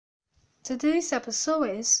Today's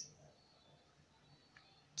episode is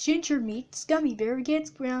Ginger meets Gummy Bear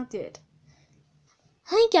gets grounded.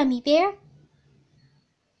 Hi, Gummy Bear.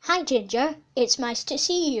 Hi, Ginger. It's nice to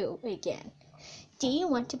see you again. Do you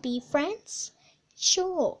want to be friends?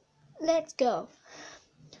 Sure. Let's go.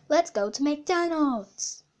 Let's go to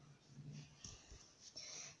McDonald's.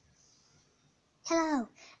 Hello.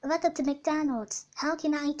 Welcome to McDonald's. How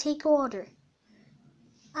can I take order?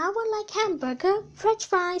 I would like hamburger, french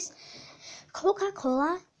fries,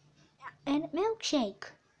 Coca-Cola, and milkshake.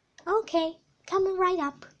 Okay, coming right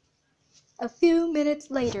up. A few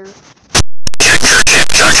minutes later.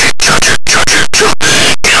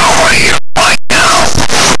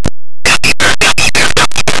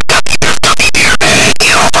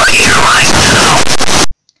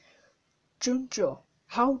 Ginger,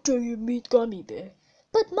 how do you meet Gummy Bear?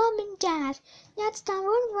 But Mom and Dad, that's the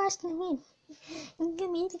one worse than me.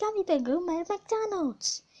 Meet Gummy Bear go at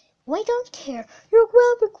McDonald's. We don't care. You're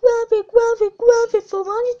grab it for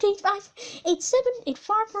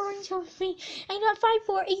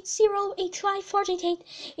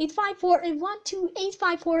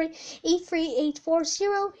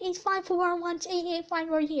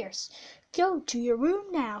years. Go to your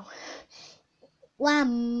room now.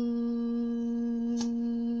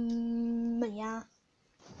 Yeah.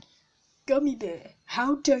 Gummy Bear,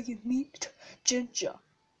 how do you meet Ginger?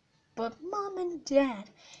 But Mom and Dad,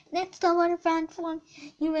 that's the water found for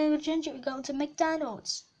you and Ginger go to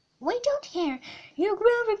McDonald's. We don't care. You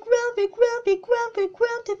grab it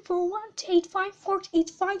for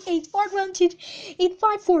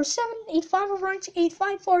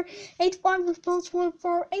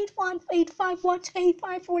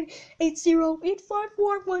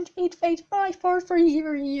for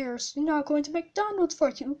years. You're not going to McDonald's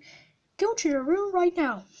for you. Go to your room right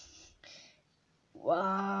now. Wow.